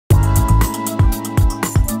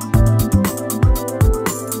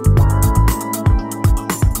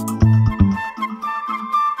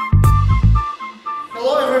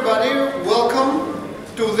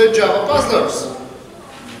Java puzzlers.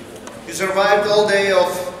 You survived all day of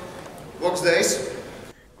Voxxed Days.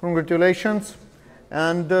 Congratulations.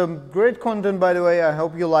 And great content, by the way. I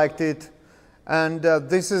hope you liked it. And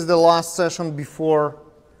this is the last session before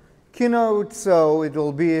keynote, so it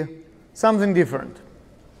will be something different.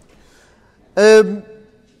 Any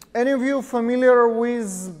of you familiar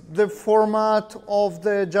with the format of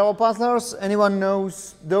the Java puzzlers? Anyone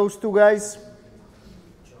knows those two guys?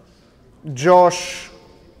 Josh.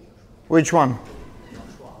 Which one?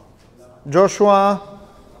 Joshua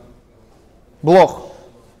Bloch,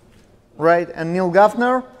 right? And Neil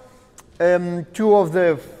Gaffner. Two of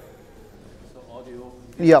the.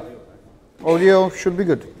 Yeah, audio should be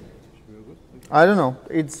good. I don't know.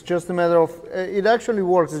 It's just a matter of. It actually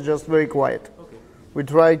works. It's just very quiet. Okay. We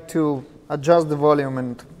tried to adjust the volume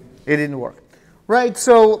and it didn't work. Right.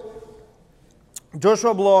 So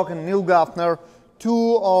Joshua Bloch and Neil Gaffner,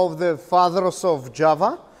 two of the fathers of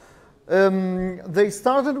Java. They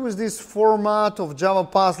started with this format of Java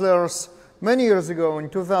puzzlers many years ago in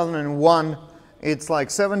 2001. It's like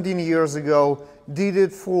 17 years ago. Did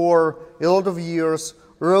it for a lot of years.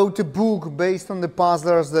 Wrote a book based on the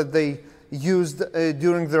puzzlers that they used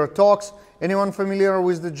during their talks. Anyone familiar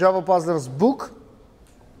with the Java puzzlers book?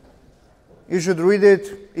 You should read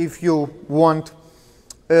it if you want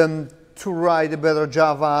to write a better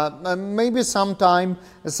Java. Maybe sometime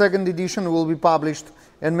a second edition will be published,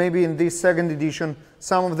 and maybe in this second edition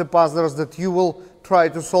some of the puzzlers that you will try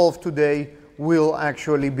to solve today will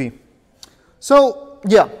actually be. So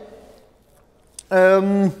yeah,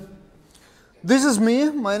 this is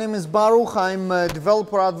me. My name is Baruch. I'm a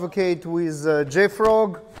developer advocate with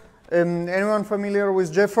JFrog. Anyone familiar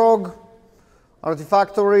with JFrog?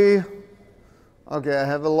 Artifactory. Okay, I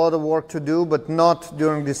have a lot of work to do, but not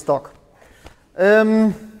during this talk.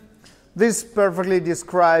 This perfectly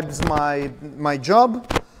describes my job.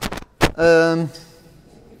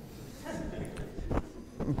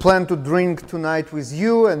 Plan to drink tonight with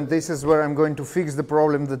you, and this is where I'm going to fix the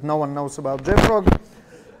problem that no one knows about JFrog.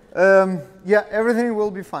 Yeah, everything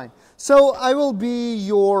will be fine. So I will be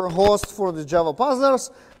your host for the Java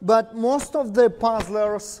puzzlers, but most of the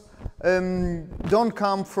puzzlers don't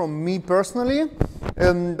come from me personally.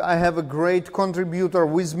 I have a great contributor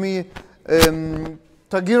with me,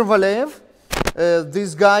 Tagir Valeev.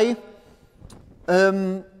 This guy,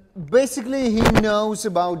 basically he knows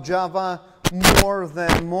about Java more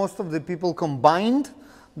than most of the people combined.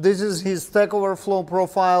 This is his Stack Overflow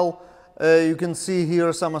profile. You can see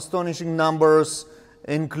here some astonishing numbers,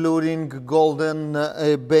 including golden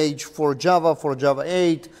badge for Java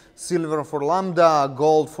 8, silver for Lambda,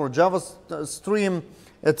 gold for Java Stream,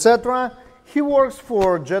 etc. He works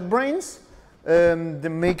for JetBrains, the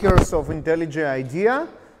makers of IntelliJ IDEA,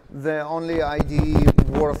 the only IDE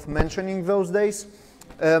worth mentioning those days.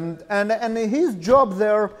 And his job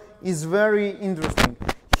there is very interesting.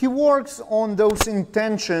 He works on those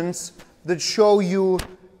intentions that show you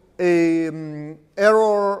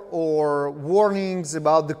error or warnings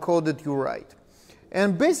about the code that you write.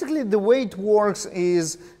 And basically the way it works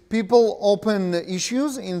is people open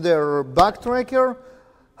issues in their bug tracker.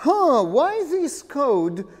 Why this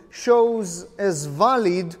code shows as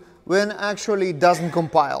valid when actually it doesn't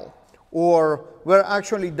compile, or where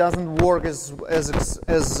actually doesn't work as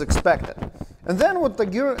expected. And then what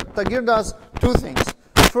Tagir does, two things.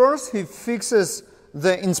 First, he fixes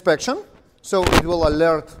the inspection, so it will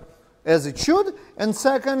alert as it should. And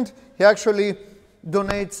second, he actually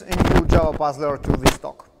donates a new Java puzzler to this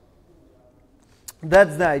talk.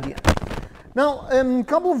 That's the idea. Now, a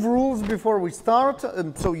couple of rules before we start,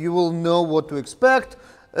 so you will know what to expect.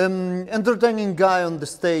 Entertaining guy on the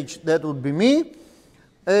stage, that would be me.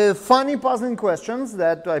 Funny puzzling questions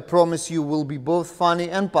that I promise you will be both funny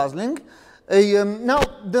and puzzling. Now,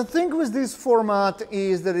 the thing with this format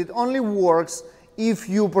is that it only works if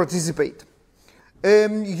you participate.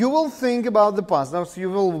 You will think about the puzzlers, you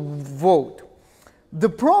will vote. The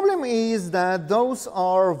problem is that those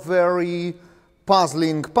are very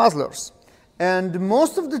puzzling puzzlers. And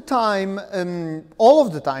most of the time, all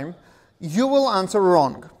of the time, you will answer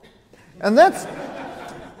wrong. And that's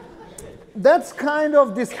kind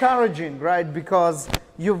of discouraging, right? Because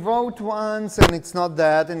you vote once and it's not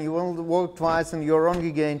that, and you will vote twice and you're wrong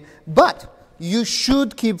again. But you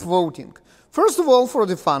should keep voting. First of all, for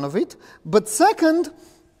the fun of it. But second,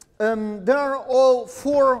 there are all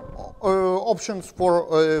four options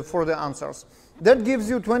for the answers. That gives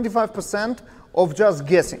you 25% of just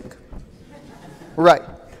guessing. Right.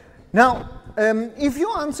 Now, if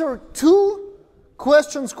you answer 2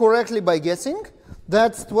 questions correctly by guessing,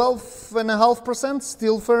 that's 12.5%,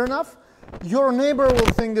 still fair enough. Your neighbor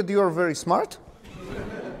will think that you are very smart.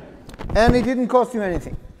 and it didn't cost you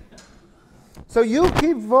anything. So you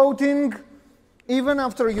keep voting even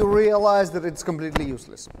after you realize that it's completely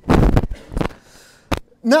useless.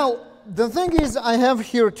 Now, the thing is, I have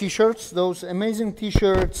here t-shirts, those amazing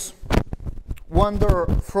t-shirts, Wonder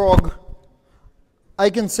Frog, I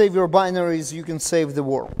can save your binaries, you can save the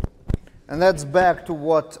world. And that's back to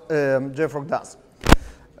what JFrog does.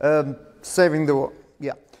 Saving the world,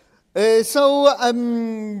 yeah.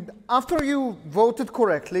 After you voted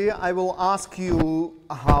correctly, I will ask you,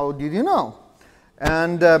 how did you know?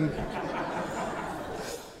 And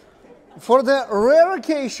for the rare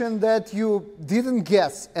occasion that you didn't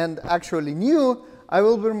guess and actually knew, I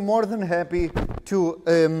will be more than happy to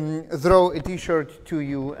throw a t-shirt to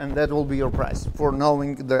you, and that will be your prize for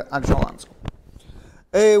knowing the actual answer.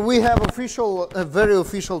 We have a very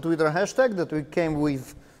official Twitter hashtag that we came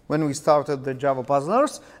with when we started the Java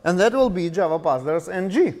Puzzlers, and that will be Java Puzzlers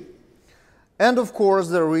NG. And of course,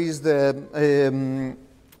 there is the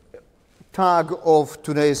tag of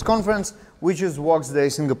today's conference, which is Voxxed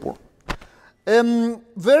Days Singapore.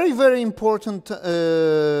 Very, very important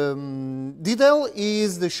detail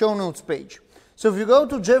is the show notes page. So if you go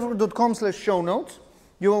to jfrog.com/show notes,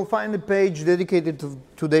 you will find a page dedicated to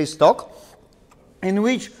today's talk, in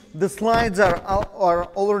which the slides are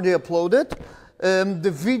already uploaded.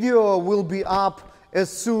 The video will be up as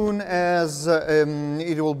soon as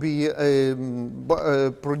it will be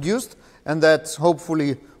produced, and that's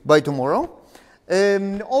hopefully by tomorrow.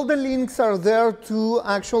 All the links are there to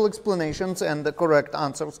actual explanations and the correct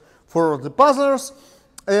answers for the puzzlers,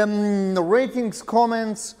 ratings,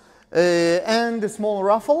 comments, and a small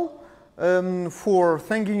raffle for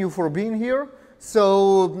thanking you for being here.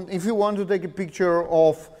 So if you want to take a picture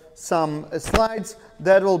of some slides,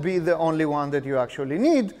 that will be the only one that you actually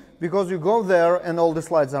need, because you go there and all the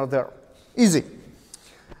slides are there. Easy.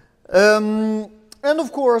 And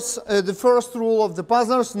of course, the first rule of the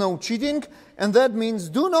puzzlers, no cheating, and that means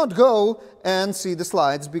do not go and see the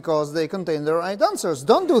slides because they contain the right answers.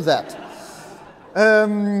 Don't do that.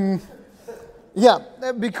 Yeah,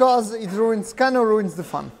 because it kind of ruins the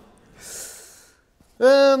fun.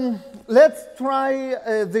 Let's try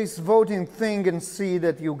this voting thing and see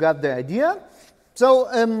that you got the idea. So,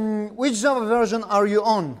 which Java version are you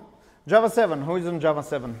on? Java 7. Who is on Java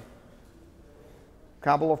 7?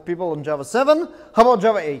 Couple of people on Java 7. How about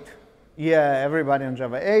Java 8? Yeah, everybody on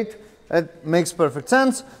Java 8. That makes perfect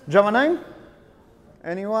sense. Java 9?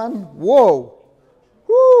 Anyone? Whoa!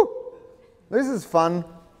 Woo! This is fun.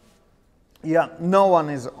 Yeah, no one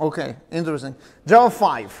is. Okay, interesting. Java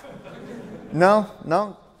 5. No?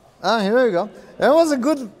 No? Ah, here we go. That was a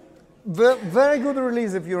good, very good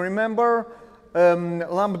release, if you remember. Not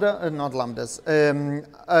lambdas.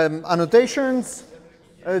 Annotations,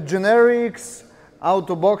 generics,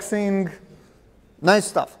 auto-boxing. Nice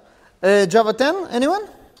stuff. Java 10, anyone?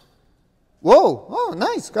 Whoa, oh,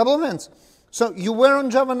 nice, couple of hands. So you were on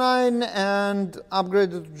Java 9 and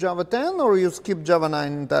upgraded to Java 10, or you skipped Java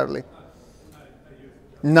 9 entirely?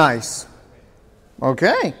 Nice.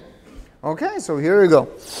 Okay. Okay, so here we go.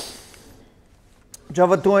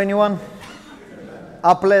 Java 2, anyone?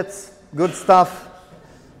 Applets, good stuff?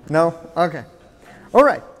 No? Okay. All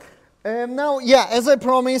right. Now, yeah, as I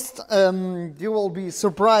promised, you will be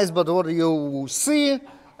surprised by what you see,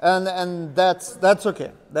 and that's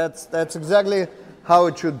okay. That's exactly how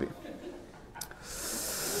it should be.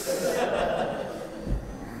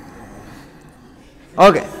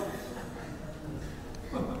 Okay.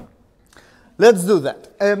 Let's do that.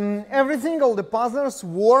 Everything, all the puzzlers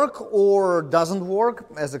work or doesn't work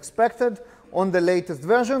as expected on the latest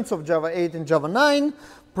versions of Java 8 and Java 9.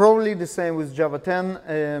 Probably the same with Java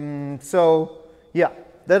 10. So yeah,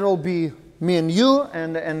 that will be me and you,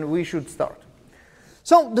 and we should start.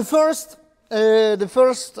 So the first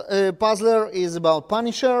puzzler is about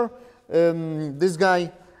Punisher, this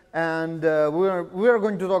guy, and we are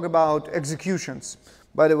going to talk about executions.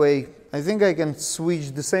 By the way, I think I can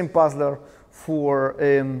switch the same puzzler for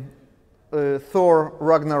Thor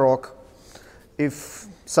Ragnarok if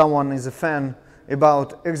someone is a fan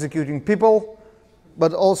about executing people,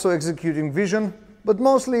 but also executing vision, but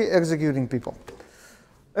mostly executing people.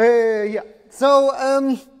 Yeah, so,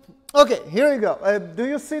 okay, here you go. Do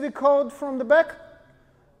you see the code from the back?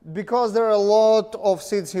 Because there are a lot of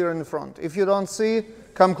seats here in the front. If you don't see,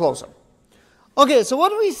 come closer. Okay, so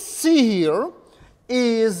what we see here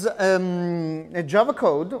is a Java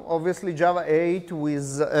code, obviously Java 8 with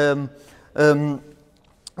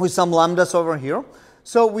some lambdas over here.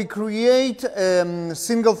 So we create a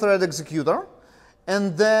single thread executor,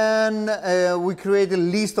 and then we create a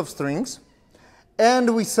list of strings,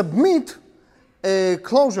 and we submit a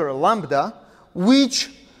closure, a lambda, which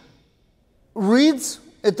reads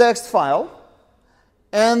a text file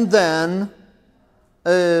and then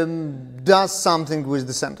does something with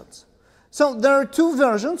the sentence. So there are two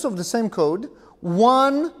versions of the same code,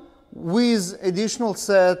 one with additional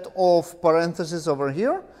set of parentheses over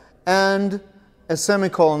here and a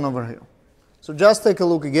semicolon over here. So just take a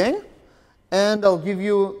look again, and I'll give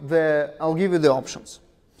you the options.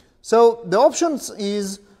 So the options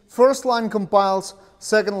is first line compiles,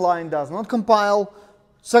 second line does not compile,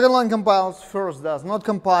 second line compiles, first does not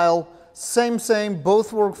compile, same,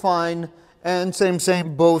 both work fine, and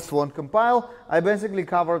same, both won't compile. I basically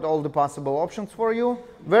covered all the possible options for you.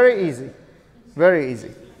 Very easy. Very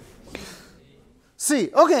easy. C.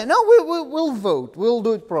 Okay, now we'll vote. We'll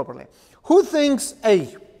do it properly. Who thinks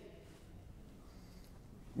A?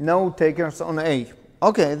 No takers on A.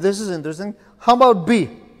 Okay, this is interesting. How about B?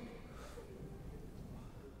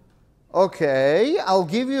 Okay, I'll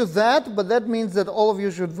give you that, but that means that all of you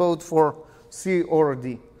should vote for C or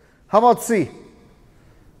D. How about C?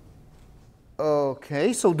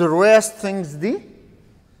 Okay, so the rest thinks D?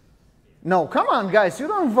 No, come on, guys, you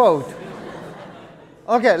don't vote.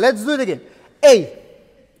 Okay, let's do it again. A.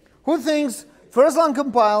 Who thinks first line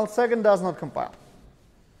compile, second does not compile?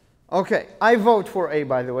 Okay, I vote for A,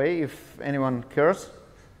 by the way, if anyone cares.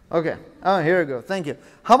 Okay, here we go, thank you.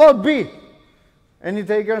 How about B? Any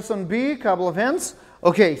takers on B? Couple of hands.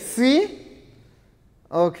 Okay, C.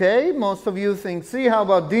 Okay, most of you think C. How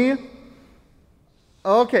about D?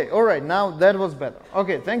 Okay, all right, now that was better.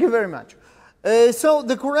 Okay, thank you very much. So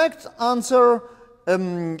the correct answer,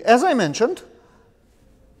 as I mentioned,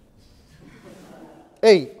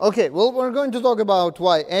 A. Okay, well, we're going to talk about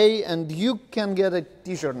why A, and you can get a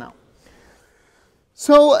t-shirt now.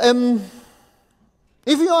 So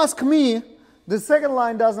if you ask me, the second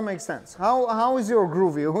line doesn't make sense. How is your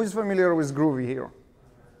Groovy? Who is familiar with Groovy here?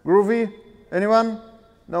 Groovy? Anyone?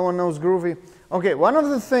 No one knows Groovy? Okay, one of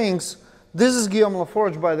the things, this is Guillaume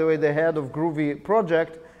Laforge, by the way, the head of Groovy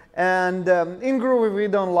project, and in Groovy we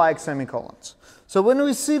don't like semicolons. So when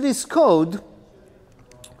we see this code,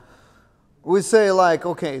 we say like,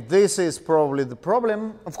 okay, this is probably the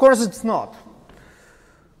problem. Of course it's not.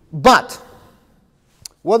 But,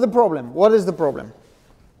 what's the problem? What is the problem?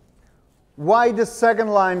 Why the second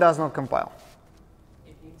line does not compile?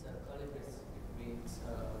 It means it means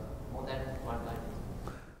more than one line.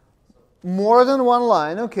 More than one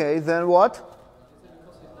line, okay, then what?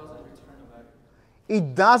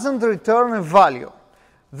 It doesn't return a value.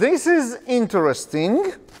 This is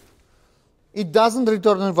interesting. It doesn't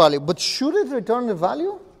return a value, but should it return a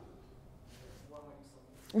value?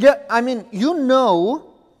 Yeah, I mean, you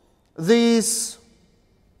know this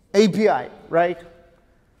API, right?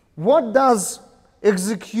 What does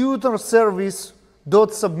executor service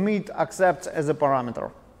dot submit accept as a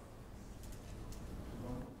parameter?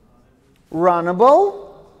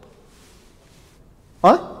 Runnable,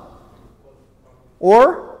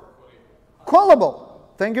 or callable.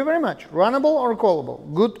 Thank you very much. Runnable or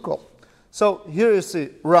callable. Good call. So here you see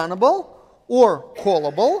runnable or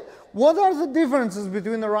callable. What are the differences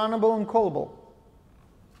between the runnable and callable?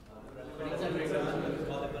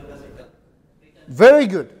 Very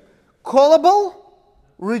good. Callable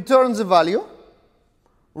returns a value.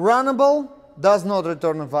 Runnable does not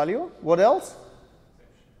return a value. What else?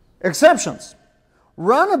 Exceptions.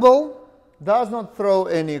 Runnable does not throw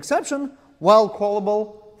any exception, while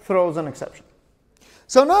callable throws an exception.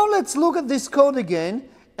 So now let's look at this code again,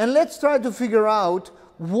 and let's try to figure out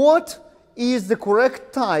what is the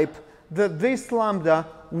correct type that this lambda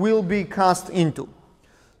will be cast into.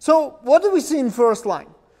 So what do we see in first line?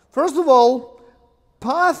 First of all,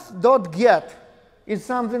 path.get is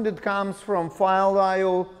something that comes from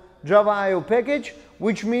file.io, Java.io package,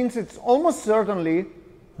 which means it's almost certainly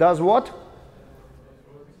does what?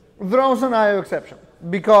 Throws an IO exception,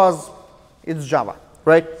 because it's Java,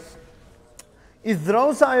 right? It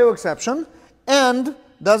throws IO exception, and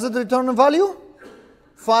does it return a value?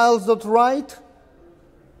 Files.write?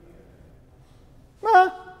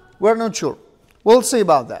 We're not sure. We'll see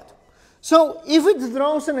about that. So if it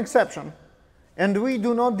throws an exception, and we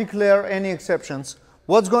do not declare any exceptions,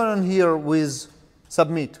 what's going on here with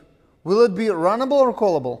submit? Will it be runnable or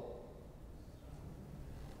callable?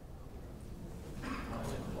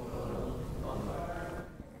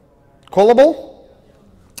 Callable?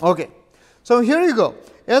 Okay. So here you go.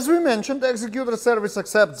 As we mentioned, executor service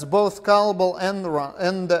accepts both callable and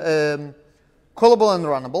callable and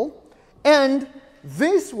runnable. And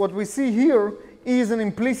this, what we see here, is an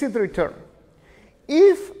implicit return.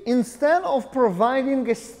 If instead of providing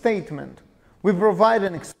a statement, we provide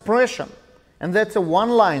an expression, and that's a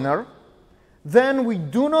one-liner, then we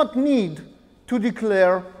do not need to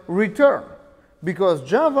declare return. because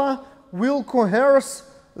Java will coerce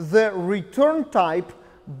the return type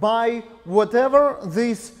by whatever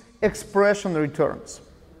this expression returns.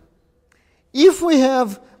 If we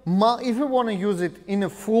want to use it in a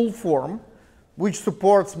full form, which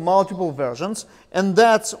supports multiple versions, and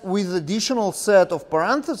that's with additional set of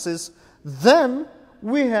parentheses, then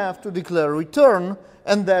we have to declare return,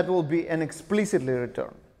 and that will be an explicitly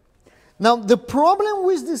return. Now, the problem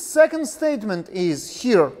with this second statement is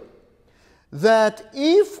here that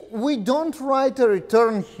if we don't write a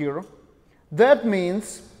return here, that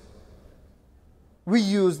means we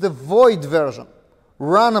use the void version,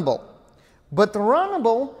 runnable. But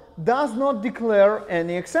runnable does not declare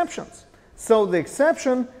any exceptions. So the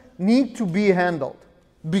exception needs to be handled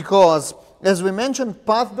because, as we mentioned,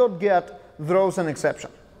 path.get throws an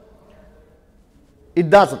exception. It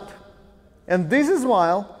doesn't. And this is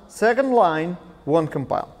why second line won't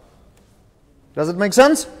compile. Does it make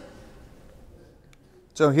sense?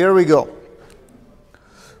 So here we go.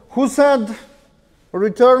 Who said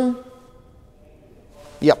return?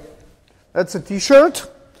 Yep. That's a t-shirt.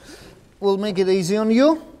 We'll make it easy on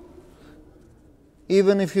you.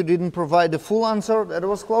 Even if you didn't provide the full answer, that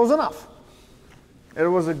was close enough. It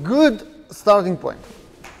was a good starting point.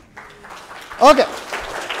 Okay.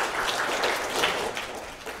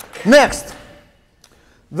 Next.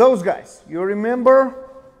 Those guys. You remember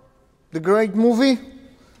the great movie?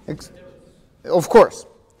 Of course.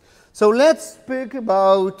 So let's speak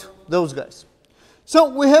about those guys. So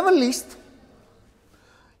we have a list.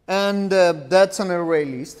 And that's an array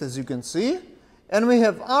list, as you can see. And we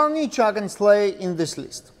have Arnie, Chuck, and Slay in this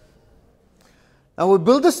list. Now we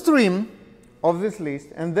build a stream of this list,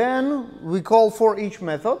 and then we call for each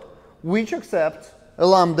method, which accepts a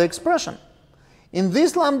lambda expression. In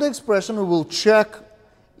this lambda expression, we will check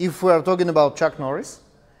if we are talking about Chuck Norris.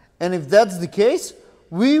 And if that's the case,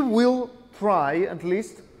 we will try, at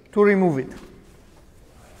least, to remove it.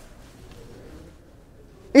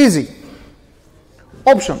 Easy.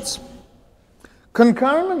 Options.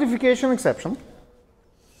 Concurrent modification exception,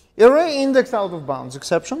 array index out of bounds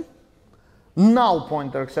exception, null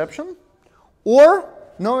pointer exception, or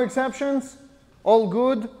no exceptions, all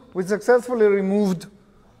good, we successfully removed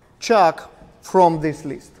Chuck from this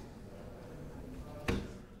list.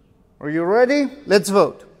 Are you ready? Let's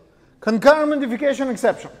vote. Concurrent modification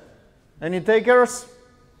exception. Any takers?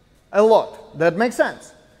 A lot. That makes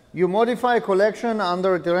sense. You modify a collection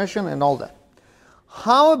under iteration and all that.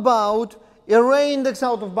 How about array index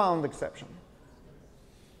out of bound exception?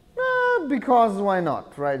 Because why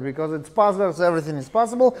not, right? Because it's puzzlers, everything is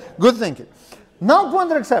possible. Good thinking. Null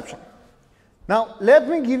pointer exception. Now, let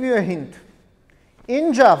me give you a hint.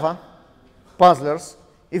 In Java, puzzlers,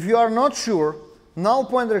 if you are not sure, null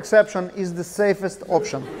pointer exception is the safest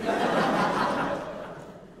option.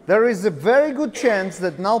 There is a very good chance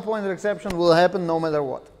that null pointer exception will happen no matter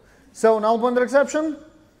what. So, null pointer exception?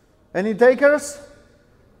 Any takers?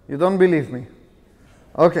 You don't believe me.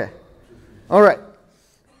 Okay. All right.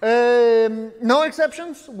 No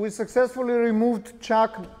exceptions. We successfully removed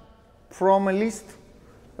Chuck from a list.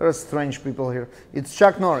 There are strange people here. It's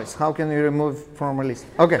Chuck Norris. How can you remove from a list?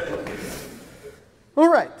 Okay. All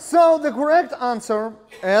right. So the correct answer,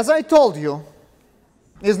 as I told you,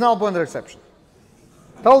 is null pointer exception.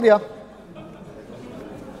 Told ya.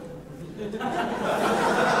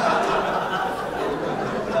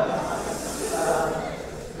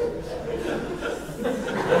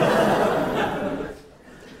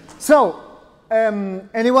 So,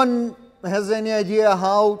 anyone has any idea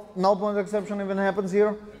how null pointer exception even happens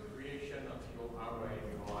here? The creation of your array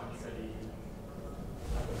actually,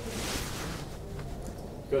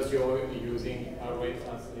 because you're using arrays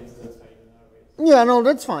as instance arrays. Yeah, no,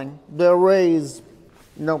 that's fine. The array is,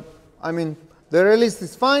 no, I mean, the array list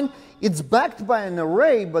is fine. It's backed by an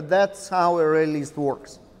array, but that's how array list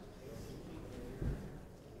works.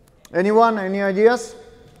 Anyone, any ideas?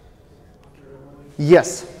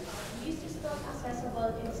 Yes. Is this not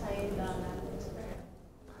accessible inside the lambda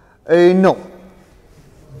expression? No.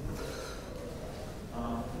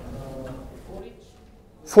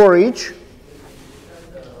 For each.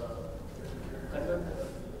 Return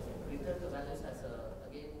the values as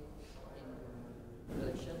again in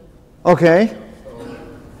collection. Okay. So at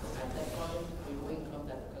that point, removing from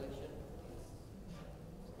that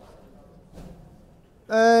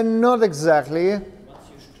collection. Not exactly. Once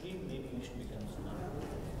you stream, maybe it becomes null.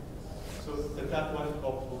 So the third one is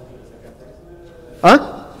moved to the second. Huh?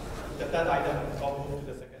 The third item is moved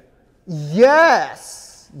to the second.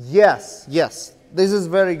 Yes. Yes. Yes. This is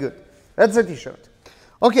very good. That's a t-shirt.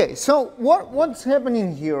 Okay, so what's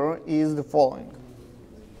happening here is the following.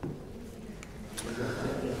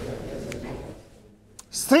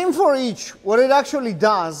 Stream for each, what it actually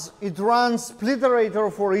does, it runs split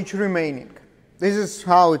iterator for each remaining. This is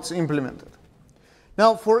how it's implemented.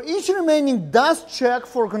 Now, for each remaining does check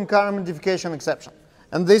for concurrent modification exception.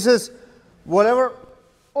 And this is whatever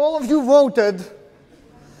all of you voted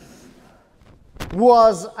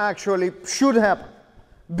was actually should happen,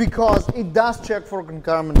 because it does check for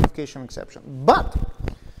concurrent modification exception. But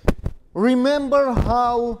remember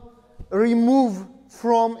how remove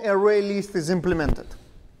from array list is implemented.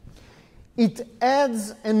 It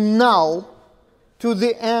adds a null to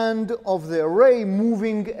the end of the array,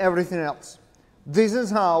 moving everything else. This is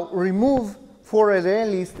how remove for array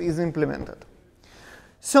list is implemented.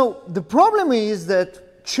 So the problem is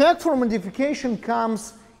that check for modification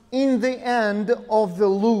comes in the end of the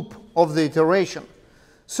loop of the iteration.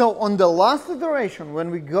 So on the last iteration, when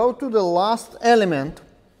we go to the last element,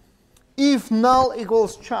 if null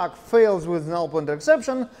equals chuck fails with null pointer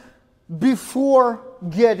exception, before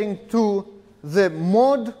getting to the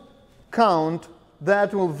mod count,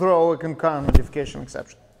 that will throw a concurrent modification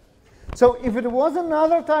exception. So if it was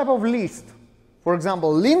another type of list, for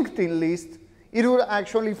example, linked in list, it would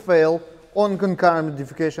actually fail on concurrent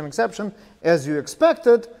modification exception as you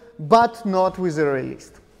expected, but not with array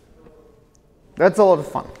list. That's a lot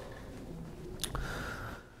of fun.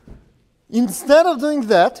 Instead of doing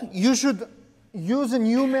that, you should use a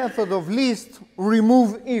new method of list,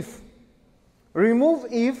 remove if. Remove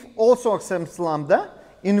if also accepts lambda,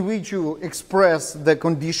 in which you express the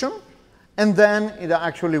condition, and then it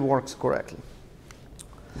actually works correctly.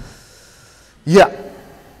 Yeah.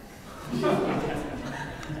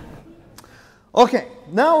 Okay,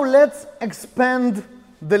 now let's expand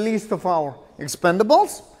the list of our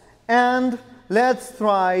expendables, and let's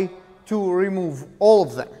try to remove all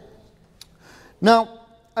of them. Now,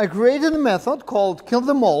 I created a method called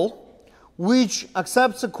killTheMall, which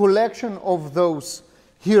accepts a collection of those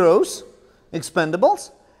heroes,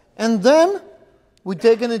 expendables, and then we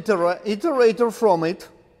take an iterator from it,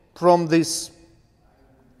 from this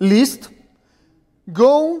list,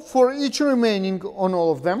 go for each remaining on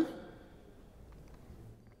all of them,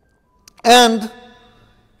 and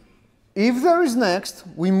if there is next,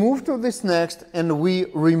 we move to this next and we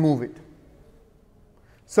remove it.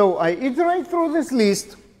 So I iterate through this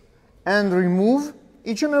list and remove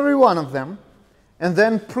each and every one of them, and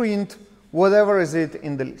then print whatever is it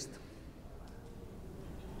in the list.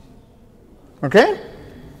 Okay?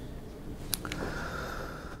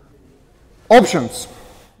 Options.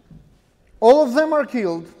 All of them are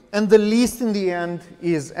killed, and the list in the end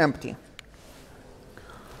is empty.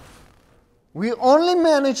 We only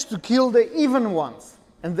managed to kill the even ones,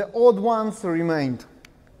 and the odd ones remained.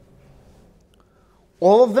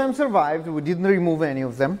 All of them survived. We didn't remove any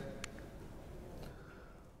of them.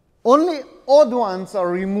 Only odd ones are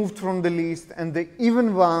removed from the list, and the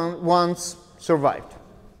even ones survived.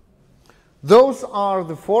 Those are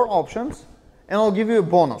the 4 options, and I'll give you a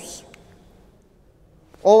bonus.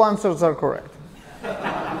 All answers are correct.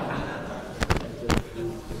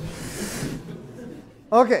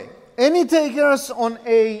 Okay, any takers on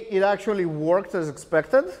A, it actually worked as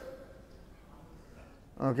expected.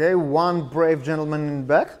 Okay, one brave gentleman in the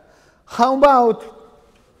back. How about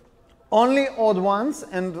only odd ones,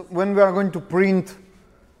 and when we are going to print,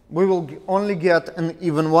 we will only get an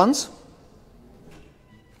even ones?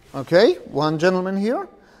 Okay, one gentleman here.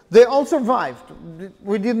 They all survived.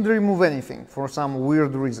 We didn't remove anything for some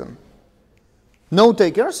weird reason. No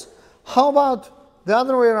takers. How about the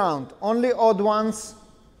other way around? Only odd ones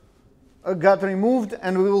got removed,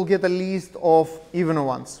 and we will get a list of even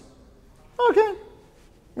ones. Okay.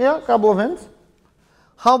 Yeah, a couple of hints.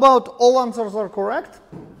 How about all answers are correct?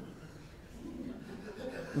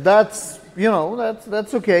 That's, you know,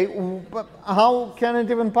 that's okay. But how can it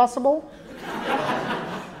even possible?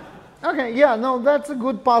 Okay, yeah, no, that's a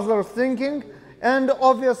good puzzler thinking, and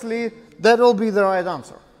obviously that will be the right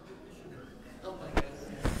answer.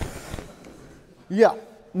 Yeah.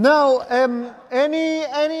 Now, any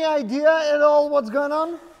idea at all what's going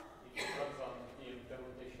on?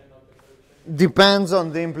 Depends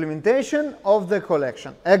on the implementation of the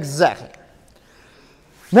collection. Exactly.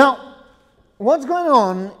 Now, what's going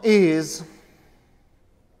on is,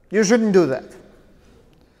 you shouldn't do that.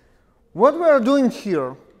 What we are doing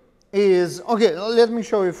here is, okay, let me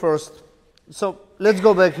show you first. So let's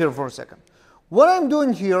go back here for a second. What I'm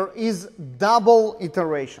doing here is double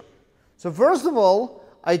iteration. So first of all,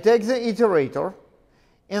 I take the iterator,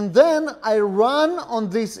 and then I run on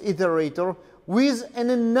this iterator with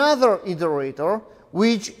another iterator,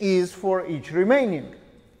 which is for each remaining.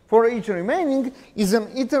 For each remaining is an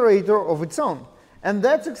iterator of its own. And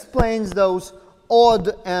that explains those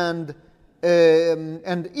odd and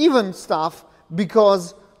and even stuff,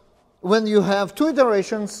 because when you have two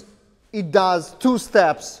iterations, it does two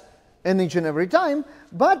steps in each and every time,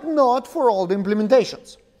 but not for all the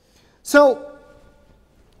implementations. So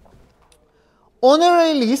on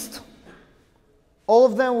array list, all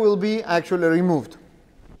of them will be actually removed.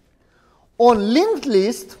 On linked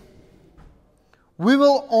list, we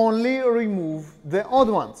will only remove the odd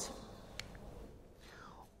ones.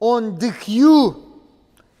 On the queue,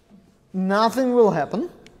 nothing will happen.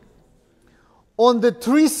 On the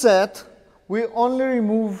tree set, we only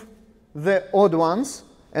remove the odd ones,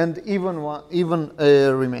 and even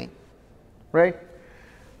remain, right?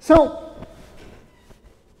 So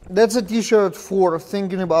that's a t-shirt for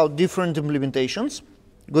thinking about different implementations.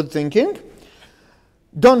 Good thinking.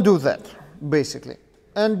 Don't do that, basically.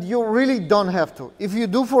 And you really don't have to. If you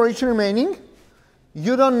do for each remaining,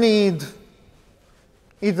 you don't need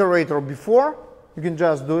iterator before. You can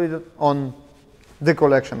just do it on the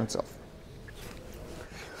collection itself.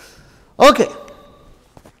 Okay.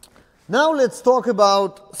 Now let's talk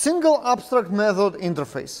about single abstract method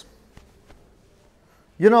interface.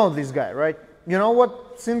 You know this guy, right? You know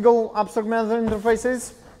what single abstract method interface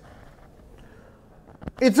is?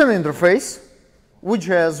 It's an interface which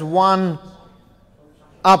has one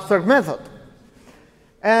abstract method.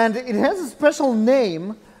 And it has a special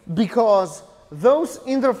name because those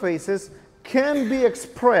interfaces can be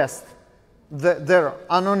expressed, their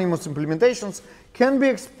anonymous implementations can be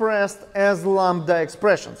expressed as lambda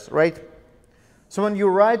expressions, right? So when you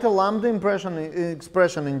write a lambda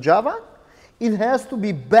expression in Java, it has to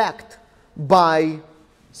be backed by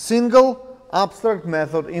single abstract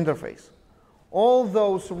method interface. All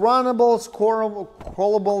those runnables,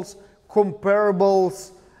 callables,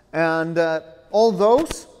 comparables, and all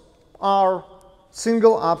those are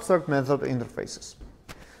single abstract method interfaces.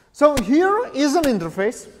 So here is an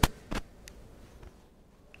interface,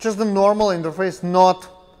 just a normal interface, not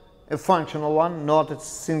a functional one, not a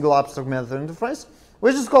single abstract method interface,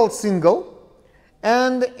 which is called single,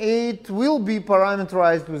 and it will be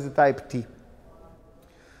parameterized with the type T.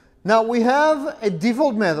 Now we have a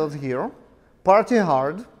default method here, party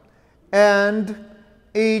hard, and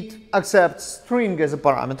it accepts string as a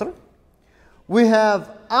parameter. We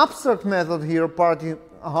have abstract method here, party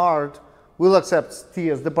hard, will accept T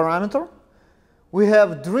as the parameter. We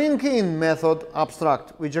have drink-in method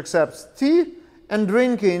abstract, which accepts T, and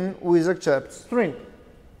drink-in, which accepts string.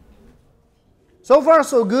 So far,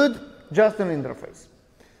 so good, just an interface.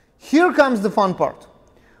 Here comes the fun part.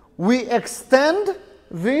 We extend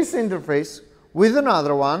this interface with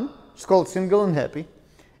another one, it's called single and happy,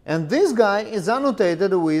 and this guy is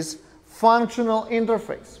annotated with functional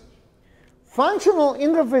interface. Functional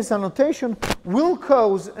interface annotation will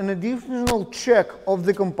cause an additional check of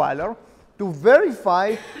the compiler to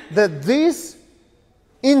verify that this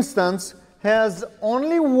instance has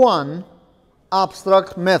only one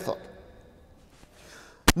abstract method.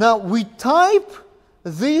 Now we type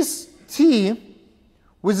this T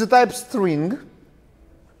with the type string,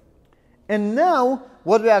 and now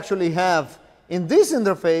what we actually have in this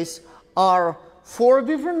interface are 4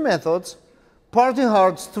 different methods: party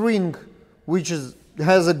hard string, which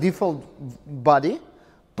has a default body,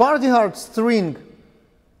 party hard string,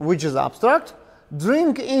 which is abstract,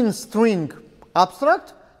 drink in string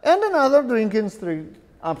abstract, and another drink in string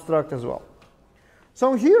abstract as well.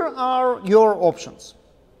 So here are your options.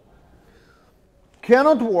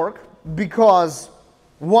 Cannot work because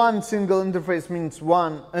one single interface means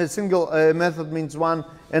one, a single method means one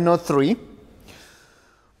and not 3.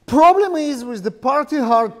 Problem is with the party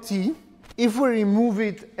hard T, if we remove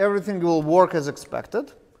it, everything will work as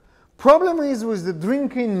expected. Problem is with the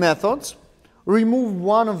drink-in methods, remove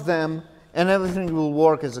one of them and everything will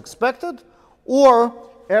work as expected, or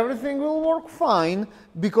everything will work fine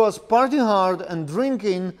because party hard and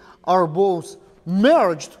drink-in are both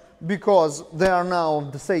merged because they are now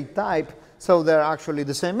of the same type, so they're actually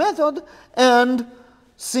the same method, and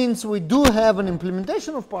since we do have an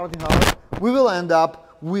implementation of party hard, we will end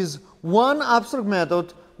up with one abstract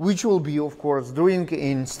method, which will be, of course, drink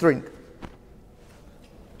in string.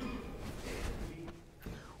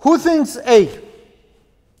 Who thinks A?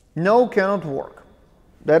 No, cannot work.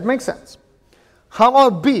 That makes sense. How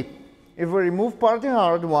about B? If we remove party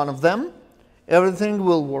hard, one of them, everything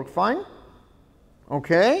will work fine.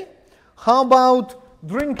 Okay. How about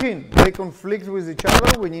drink in? They conflict with each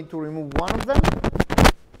other. We need to remove one of them.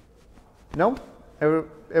 No?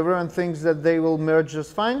 Everyone thinks that they will merge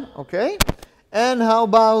just fine. Okay. And how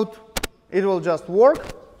about it will just work?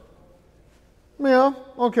 Yeah,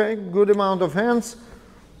 okay, good amount of hands.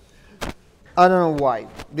 I don't know why.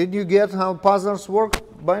 Did you get how puzzles work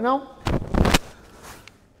by now?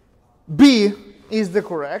 B is the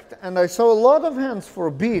correct, and I saw a lot of hands for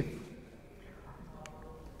B.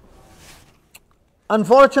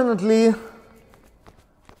 Unfortunately,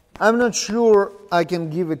 I'm not sure I can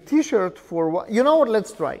give a t-shirt for what. You know what?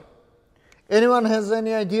 Let's try. Anyone has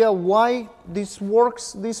any idea why this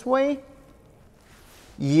works this way?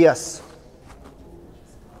 Yes.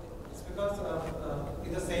 It's because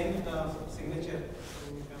it's the same signature,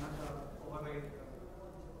 so you cannot override.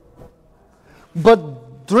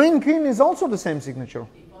 But drinking is also the same signature.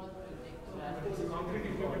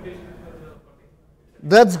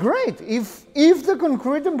 That's great. If the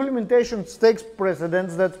concrete implementation takes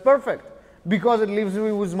precedence, that's perfect. Because it leaves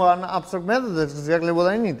me with one abstract method. That's exactly what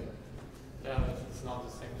I need. Yeah, it's not the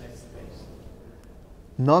same namespace.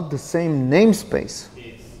 Not the same namespace.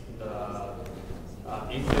 It's the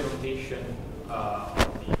implementation of the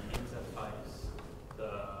interface.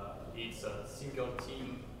 It's a single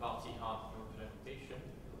team party hard implementation,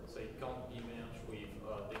 so it can't be merged with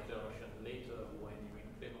a declaration later when you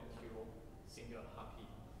implement your single happy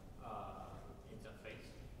interface.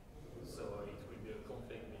 So it will be a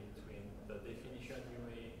conflict between the definition you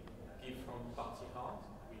may give from party hard,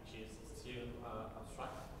 which is still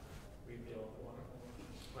abstract, with the other one,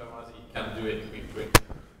 whereas it can do it with drink.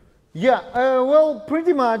 Yeah, well,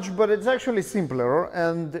 pretty much, but it's actually simpler,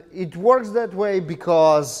 and it works that way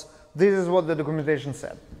because this is what the documentation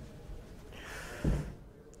said.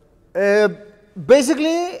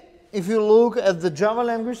 Basically, if you look at the Java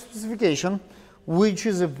language specification, which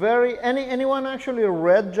is a very, anyone actually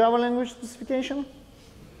read Java language specification?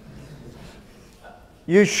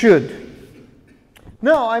 You should.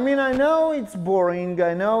 No, I mean, I know it's boring,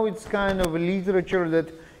 I know it's kind of a literature that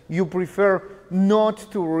you prefer not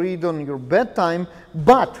to read on your bedtime,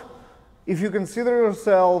 but if you consider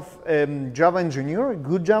yourself a Java engineer, a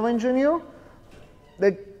good Java engineer,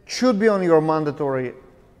 that should be on your mandatory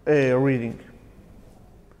reading.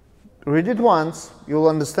 Read it once, you'll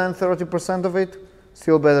understand 30% of it,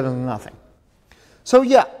 still better than nothing. So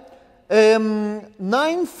yeah,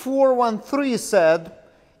 9413 said,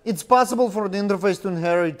 it's possible for the interface to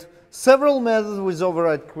inherit several methods with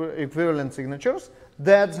override equivalent signatures.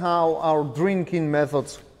 That's how our drinking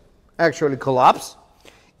methods actually collapse.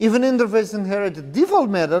 If an interface inherits a default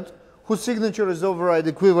method whose signature is override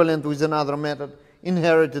equivalent with another method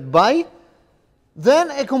inherited by, then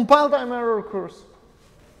a compile time error occurs.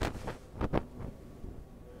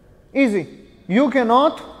 Easy. You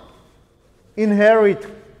cannot inherit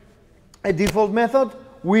a default method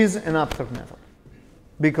with an abstract method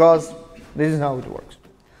because this is how it works.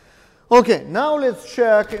 Okay, now let's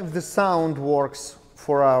check if the sound works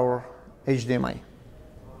for our HDMI.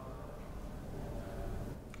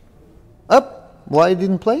 Up? Why it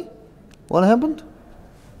didn't play? What happened?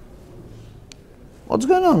 What's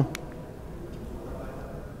going on?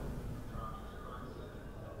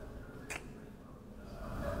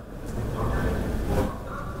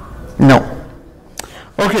 No.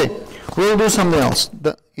 Okay, we'll do something else.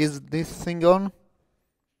 Is this thing on?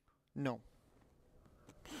 No.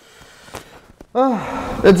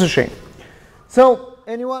 That's a shame. So,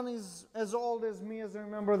 anyone is as old as me as I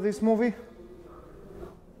remember this movie?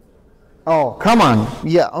 Oh, come on.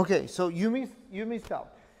 Yeah, okay, so you missed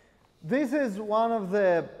out. This is one of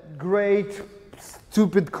the great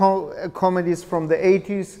stupid comedies from the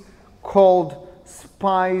 80s called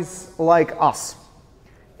Spies Like Us.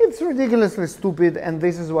 It's ridiculously stupid, and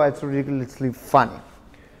this is why it's ridiculously funny.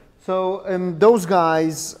 So those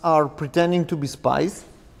guys are pretending to be spies,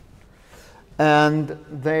 and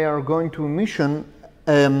they are going to a mission,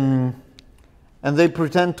 and they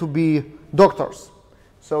pretend to be doctors.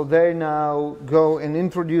 So they now go and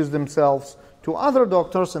introduce themselves to other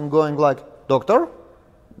doctors and going like, doctor,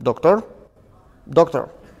 doctor, doctor,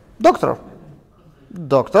 doctor,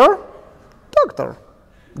 doctor, doctor,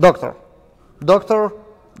 doctor, doctor,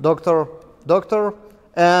 doctor, doctor,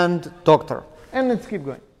 and doctor. And let's keep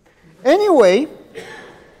going. Anyway,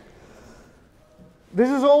 this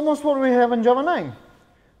is almost what we have in Java 9.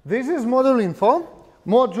 This is module info,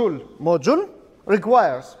 module,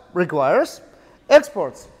 requires,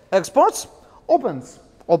 exports, opens,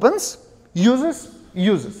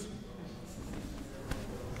 uses.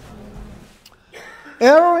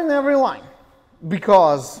 Error in every line,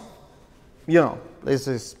 because,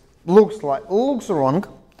 this looks wrong.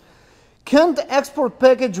 Can't export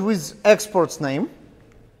package with export's name.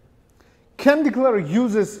 Can declare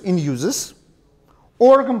uses in uses,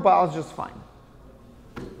 or compiles just fine.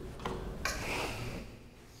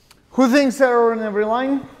 Who thinks error in every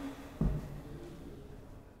line?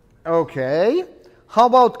 Okay. How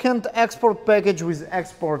about can't export package with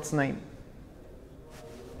export's name?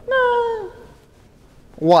 No.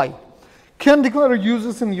 Why? can declare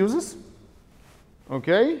uses and uses.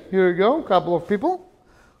 Okay, here you go, a couple of people.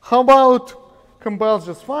 How about compiles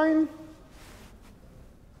just fine?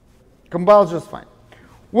 Compiles just fine.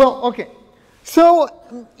 Well, okay, so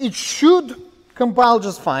it should compile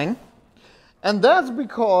just fine. And that's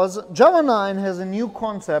because Java 9 has a new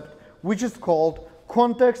concept which is called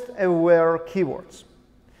context-aware keywords.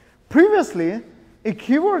 Previously, a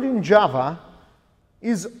keyword in Java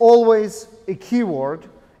is always a keyword,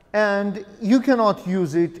 and you cannot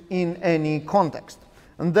use it in any context.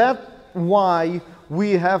 And that's why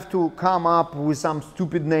we have to come up with some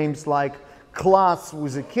stupid names like class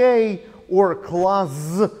with a K or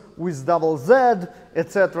class with double Z,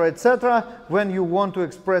 etc., when you want to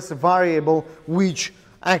express a variable which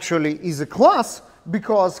actually is a class,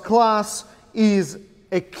 because class is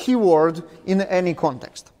a keyword in any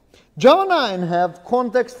context. Java 9 have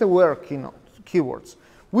context-aware keywords,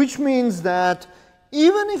 which means that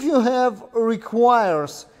even if you have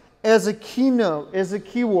requires as a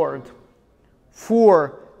keyword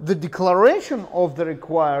for the declaration of the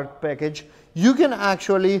required package, you can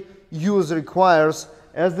actually use requires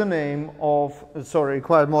as the name of,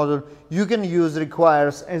 required module, you can use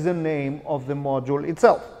requires as the name of the module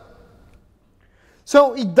itself.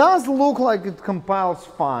 So it does look like it compiles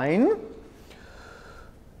fine.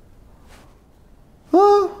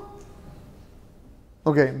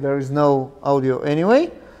 Okay, there is no audio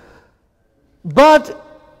anyway, but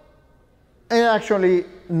actually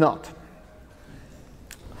not.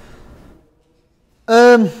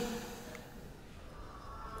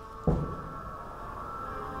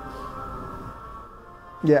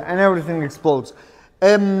 Yeah, and everything explodes.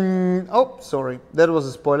 Oh, sorry, that was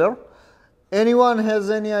a spoiler. Anyone has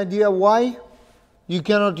any idea why you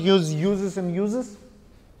cannot use uses and uses?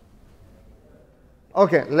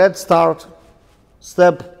 Okay, let's start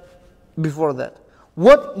step before that.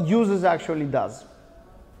 What uses actually does?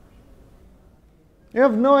 You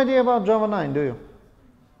have no idea about Java 9, do you?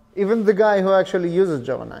 Even the guy who actually uses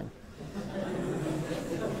Java 9.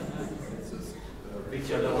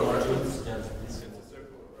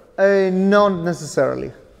 Not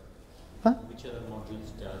necessarily. Huh? Which other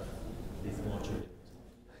modules does this module?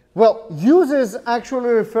 Well, uses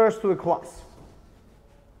actually refers to a class.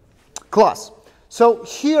 Class. So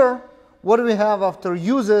here, what we have after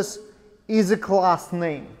uses is a class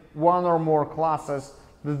name. One or more classes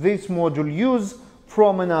that this module use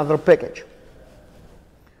from another package.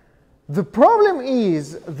 The problem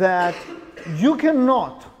is that you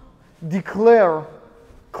cannot declare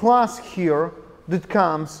class here that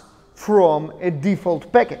comes from a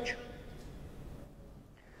default package.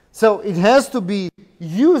 So it has to be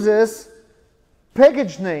uses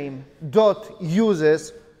package name dot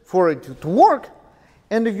uses for it to work.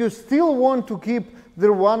 And if you still want to keep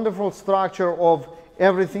the wonderful structure of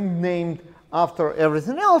everything named after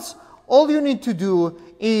everything else, all you need to do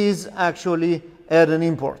is actually add an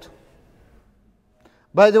import.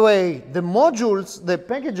 By the way, the modules, the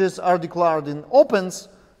packages are declared in opens,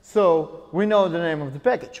 so we know the name of the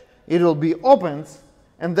package. It will be opens,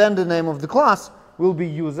 and then the name of the class will be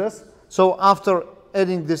uses. So after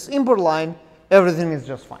adding this import line, everything is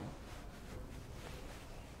just fine.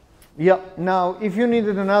 Yeah, now if you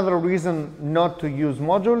needed another reason not to use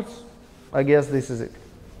modules, I guess this is it.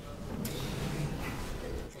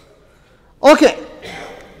 Okay.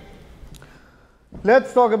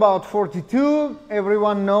 Let's talk about 42.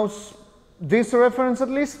 Everyone knows this reference at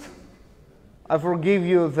least. I forgive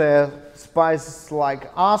you the spices like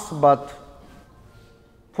us, but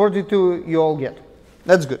 42 you all get.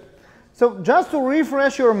 That's good. So just to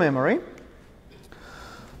refresh your memory,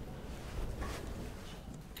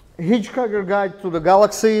 Hitchhiker Guide to the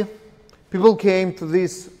Galaxy, people came to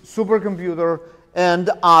this supercomputer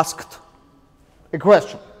and asked a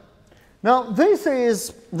question. Now, this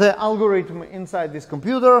is the algorithm inside this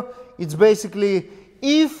computer. It's basically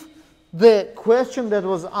if the question that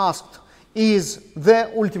was asked is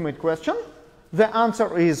the ultimate question, the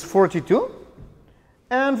answer is 42.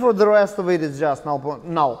 And for the rest of it, it's just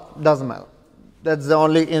null, doesn't matter. That's the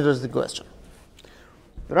only interesting question.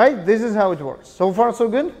 Right? This is how it works. So far, so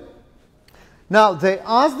good? Now, they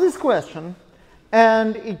asked this question,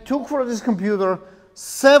 and it took for this computer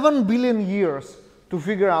 7 billion years to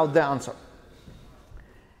figure out the answer.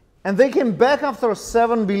 And they came back after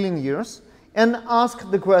 7 billion years and asked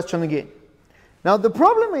the question again. Now, the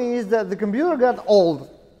problem is that the computer got old,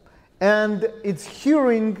 and its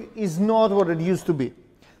hearing is not what it used to be.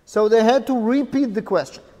 So they had to repeat the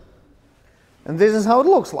question. And this is how it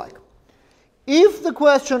looks like. If the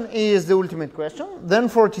question is the ultimate question, then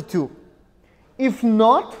 42. If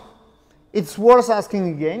not, it's worth asking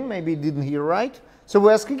again. Maybe it didn't hear right. So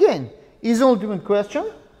we ask again. is the ultimate question.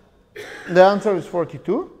 The answer is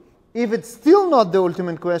 42. If it's still not the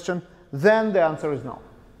ultimate question, then the answer is no.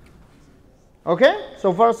 Okay?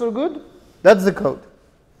 So far so good? That's the code.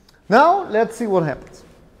 Now let's see what happens.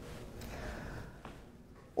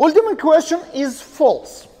 Ultimate question is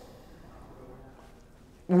false.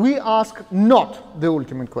 We ask not the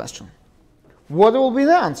ultimate question. What will be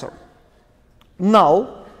the answer?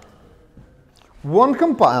 Null, won't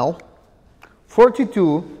compile,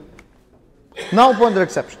 42, null pointer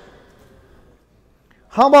exception.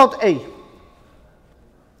 How about A?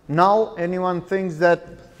 Now anyone thinks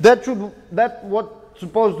that's what's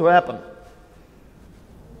supposed to happen?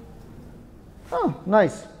 Oh,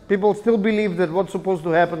 nice. People still believe that what's supposed to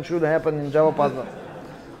happen should happen in Java puzzle.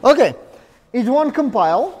 Okay, it won't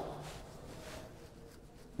compile.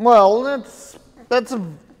 Well,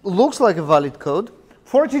 looks like a valid code.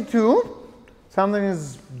 42, something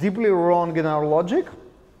is deeply wrong in our logic.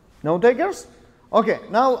 No takers? Okay,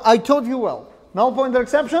 now I taught you well. Null pointer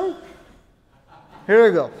exception. Here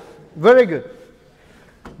we go. Very good.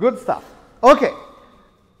 Good stuff. Okay.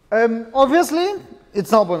 Obviously,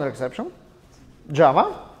 it's null pointer exception.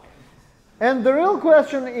 Java. And the real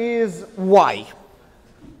question is why?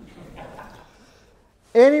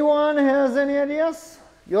 Anyone has any ideas?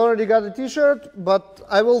 You already got a t-shirt, but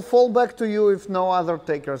I will fall back to you if no other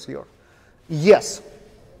takers here. Yes.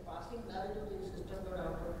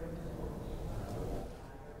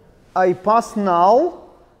 I pass null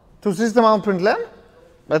to system out println.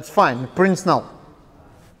 That's fine. It prints null.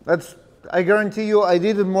 That's, I guarantee you, I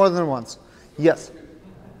did it more than once. Yes.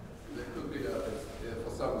 There could be for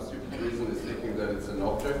some stupid reason, it's thinking that it's an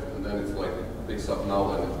object, and then it's like it picks up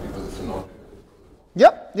null, and it's because it's an object.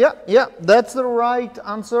 Yeah. That's the right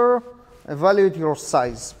answer. Evaluate your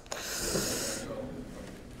size.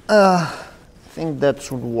 I think that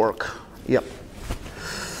should work. Yep.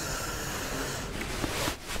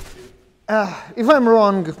 If I'm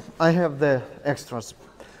wrong, I have the extras.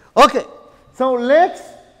 Okay, so let's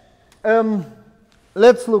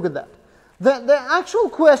look at that. The actual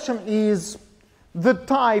question is the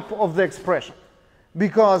type of the expression,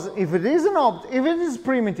 because if it is if it is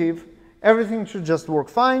primitive, everything should just work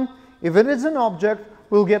fine. If it is an object,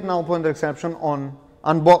 we'll get null pointer exception on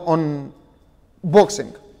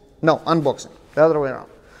boxing. No, unboxing. The other way around.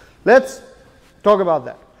 Let's talk about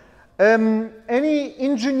that. Any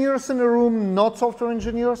engineers in the room, not software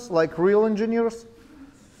engineers, like real engineers?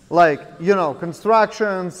 Like, you know,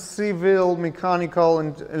 construction, civil, mechanical,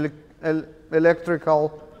 and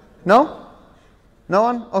electrical? No? No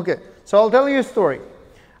one? Okay. So I'll tell you a story.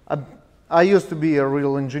 I used to be a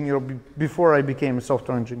real engineer before I became a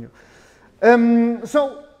software engineer.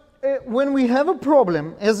 When we have a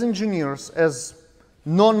problem as engineers, as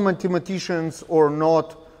non-mathematicians or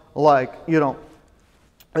not like, you know,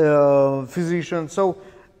 physicians. So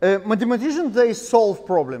mathematicians, they solve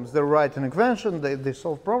problems. They write an equation, they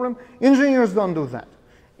solve problem. Engineers don't do that.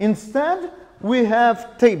 Instead, we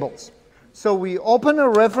have tables. So we open a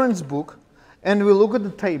reference book and we look at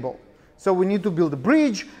the table. So we need to build a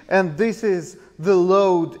bridge, and this is the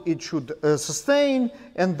load it should sustain,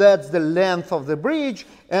 and that's the length of the bridge.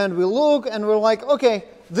 And we look and we're like, okay,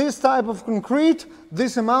 this type of concrete,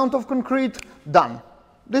 this amount of concrete, done.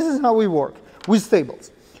 This is how we work with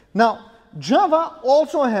tables. Now, Java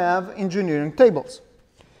also have engineering tables.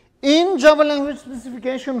 In Java language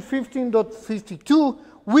specification 15.52,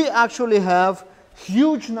 we actually have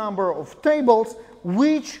huge number of tables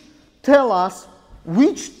which tell us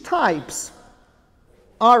which types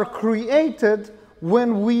are created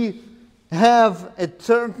when we have a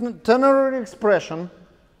ternary expression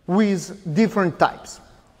with different types.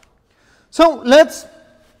 So let's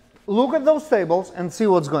look at those tables and see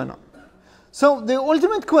what's going on. So the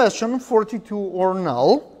ultimate question, 42 or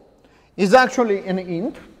null, is actually an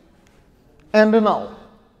int and a null.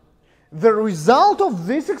 The result of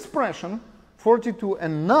this expression, 42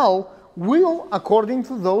 and null, will, according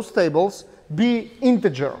to those tables, be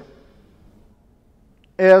integer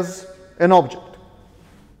as an object.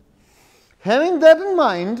 Having that in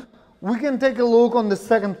mind, we can take a look on the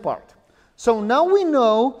second part. So now we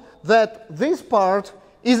know that this part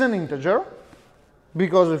is an integer,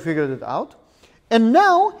 because we figured it out. And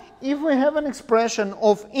now, if we have an expression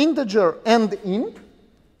of integer and int,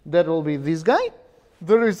 that will be this guy,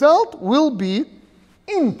 the result will be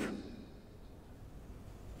int.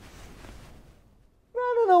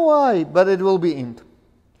 I don't know why, but it will be int.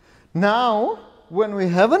 Now, when we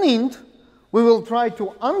have an int, we will try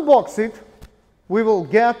to unbox it, we will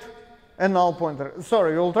get a null pointer.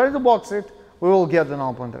 Sorry, we'll try to box it, we will get the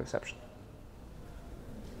null pointer exception.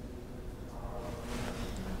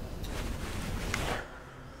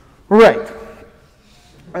 Right.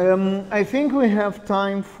 I think we have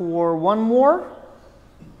time for one more.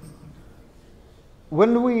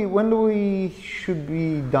 When do we should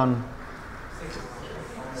be done?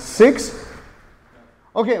 6?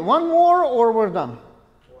 Okay, one more or we're done?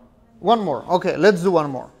 One more. Okay, let's do one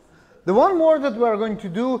more. The one more that we are going to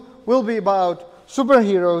do will be about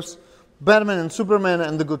superheroes, Batman and Superman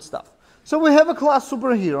and the good stuff. So we have a class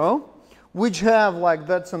superhero, which have like,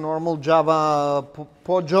 that's a normal Java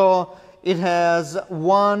Pojo. It has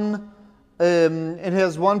one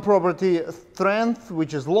property, strength,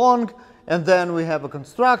 which is long, and then we have a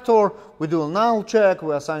constructor. We do a null check,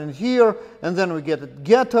 we assign it here, and then we get a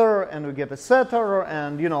getter, and we get a setter,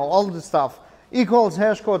 and you know, all the stuff. Equals,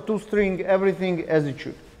 hash code, toString, everything as it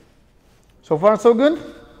should. So far, so good?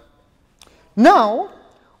 Now,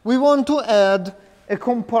 we want to add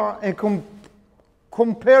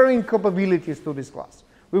comparing capabilities to this class.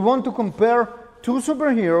 We want to compare two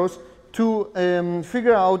superheroes to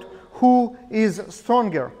figure out who is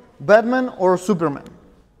stronger, Batman or Superman.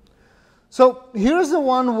 So here's the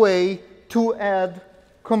one way to add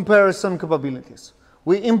comparison capabilities.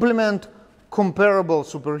 We implement comparable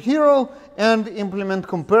superhero and implement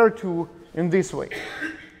compare to in this way.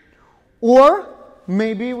 Or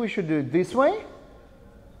maybe we should do it this way.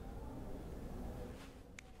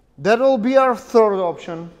 That will be our third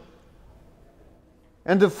option.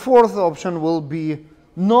 And the fourth option will be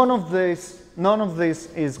none of this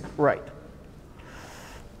is right.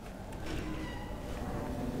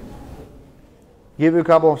 Give you a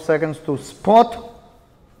couple of seconds to spot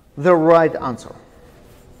the right answer.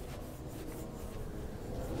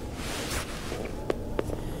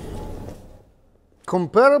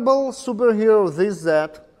 Comparable superhero this,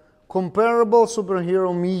 that, comparable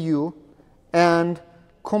superhero me, you, and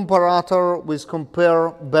comparator with compare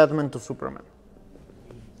Batman to Superman.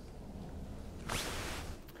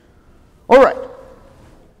 All right.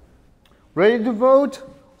 Ready to vote?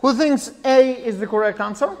 Who thinks A is the correct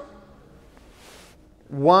answer?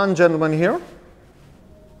 One gentleman here.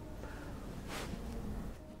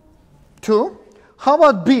 2. How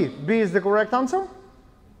about B? B is the correct answer?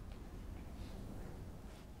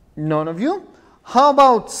 None of you. How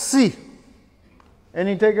about C?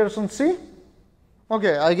 Any takers on C?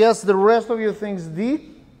 Okay, I guess the rest of you thinks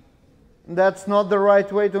D. That's not the right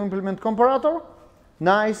way to implement comparator.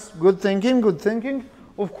 Nice, good thinking, good thinking.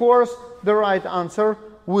 Of course, the right answer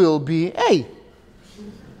will be A.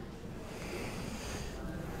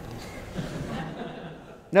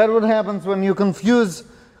 That's what happens when you confuse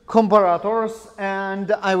comparators,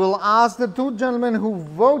 and I will ask the two gentlemen who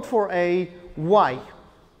vote for A why.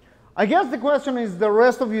 I guess the question is the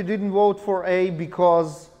rest of you didn't vote for A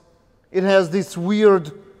because it has this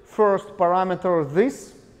weird first parameter,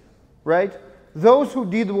 this, right? Those who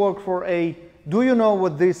did vote for A, do you know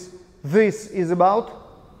what this is about?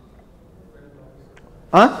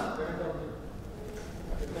 Huh?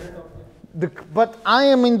 But I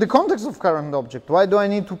am in the context of current object. Why do I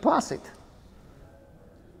need to pass it?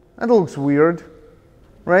 That looks weird,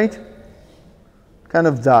 right? Kind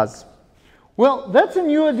of does. Well, that's a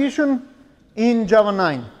new addition in Java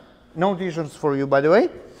 9. No additions for you, by the way.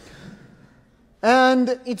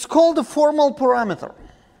 And it's called a formal parameter.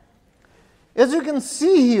 As you can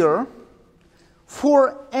see here,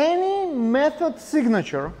 for any method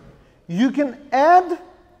signature, you can add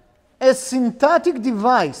a syntactic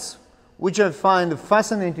device, which I find a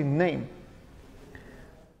fascinating name.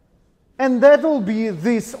 And that will be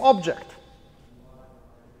this object.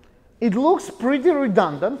 It looks pretty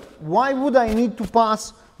redundant. Why would I need to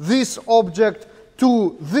pass this object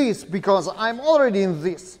to this? Because I'm already in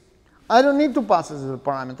this. I don't need to pass it as a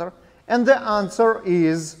parameter. And the answer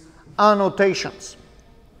is annotations.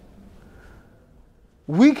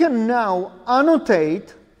 We can now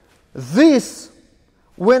annotate this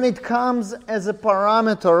when it comes as a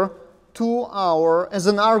parameter to as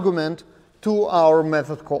an argument to our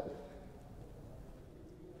method call.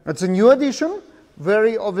 It's a new addition,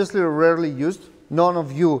 very obviously rarely used. None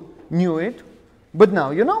of you knew it, but now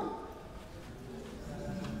you know.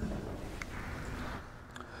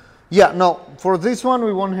 Yeah, no, for this one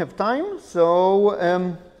we won't have time,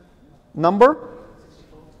 so number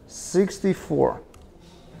 64.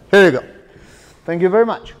 Here you go. Thank you very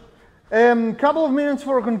much. Couple of minutes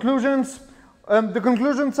for conclusions. The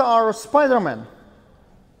conclusions are Spider-Man,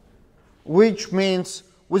 which means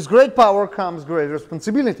with great power comes great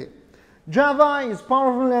responsibility. Java is a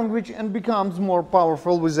powerful language and becomes more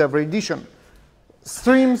powerful with every edition.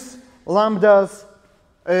 Streams, lambdas,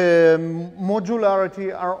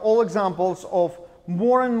 modularity are all examples of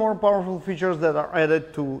more and more powerful features that are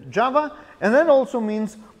added to Java, and that also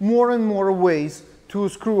means more and more ways to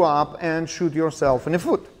screw up and shoot yourself in the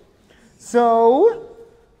foot. So,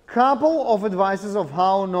 couple of advices of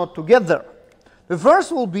how not to get there. The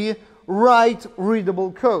first will be write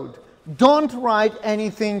readable code. Don't write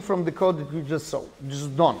anything from the code that you just saw.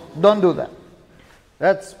 Just don't. Don't do that.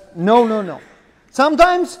 That's no, no, no.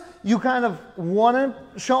 Sometimes you kind of want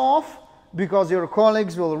to show off because your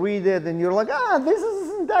colleagues will read it and you're like, ah, this is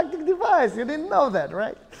a syntactic device. You didn't know that,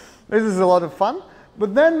 right? This is a lot of fun.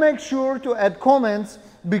 But then make sure to add comments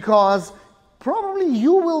because probably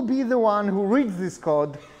you will be the one who reads this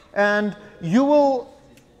code and you will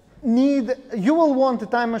want a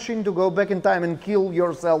time machine to go back in time and kill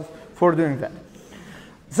yourself for doing that.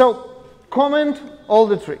 So comment all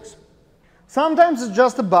the tricks. Sometimes it's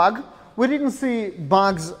just a bug. We didn't see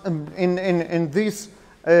bugs in this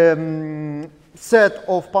set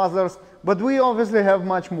of puzzlers, but we obviously have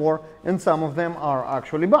much more, and some of them are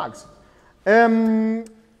actually bugs.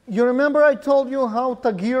 You remember I told you how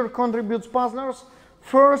Tagir contributes puzzlers?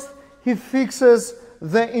 First, he fixes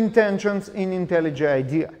the intentions in IntelliJ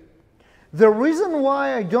IDEA. The reason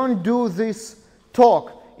why I don't do this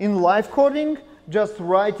talk in live coding, just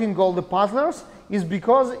writing all the puzzlers, is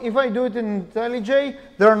because if I do it in IntelliJ,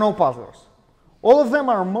 there are no puzzlers. All of them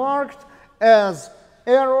are marked as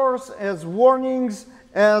errors, as warnings,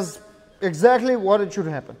 as exactly what it should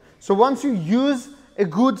happen. So once you use a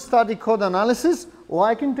good static code analysis,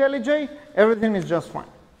 like IntelliJ, everything is just fine.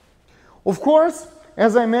 Of course,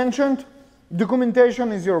 as I mentioned,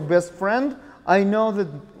 documentation is your best friend. I know that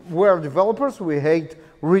we're developers, we hate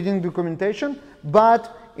reading documentation,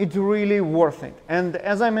 but it's really worth it. And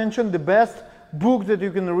as I mentioned, the best book that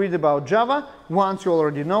you can read about Java, once you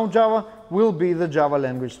already know Java, will be the Java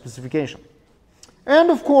language specification. And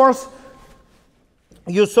of course,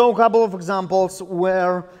 you saw a couple of examples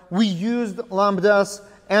where we used lambdas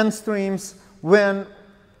and streams when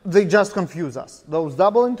they just confuse us. Those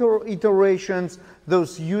double iterations,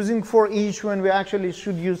 those using for each when we actually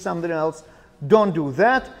should use something else, don't do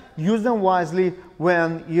that. Use them wisely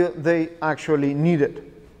when they actually need it.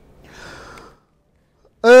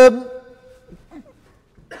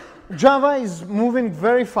 Java is moving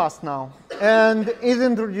very fast now, and it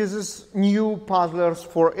introduces new puzzlers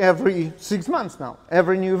for every 6 months now,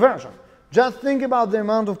 every new version. Just think about the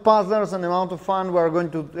amount of puzzlers and the amount of fun we're going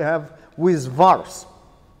to have with vars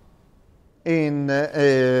in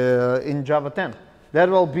Java 10. That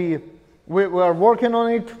will be, we're working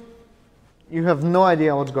on it. You have no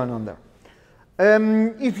idea what's going on there.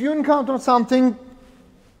 If you encounter something,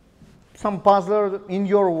 some puzzler in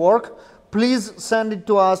your work, please send it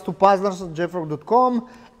to us to puzzlers@jfrog.com,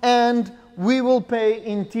 and we will pay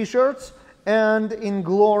in t-shirts and in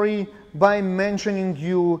glory by mentioning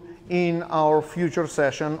you in our future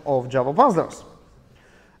session of Java Puzzlers.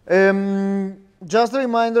 Just a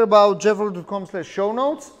reminder about jfrog.com/show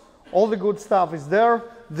notes. All the good stuff is there.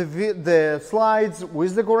 The slides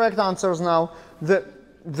with the correct answers now, the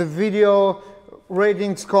video,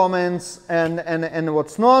 ratings, comments, and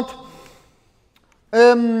what's not.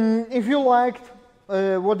 If you liked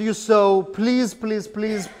what you saw, please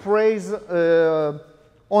praise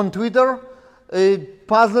on Twitter.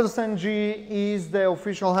 PuzzlersNG is the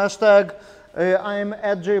official hashtag. I'm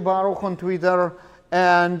at JBaruch on Twitter,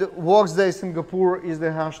 and Voxxed Days Singapore is the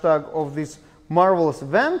hashtag of this marvelous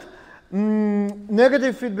event.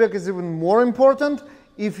 Negative feedback is even more important.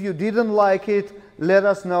 If you didn't like it, let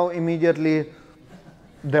us know immediately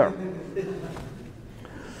there.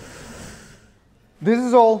 This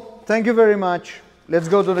is all. Thank you very much. Let's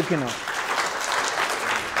go to the keynote.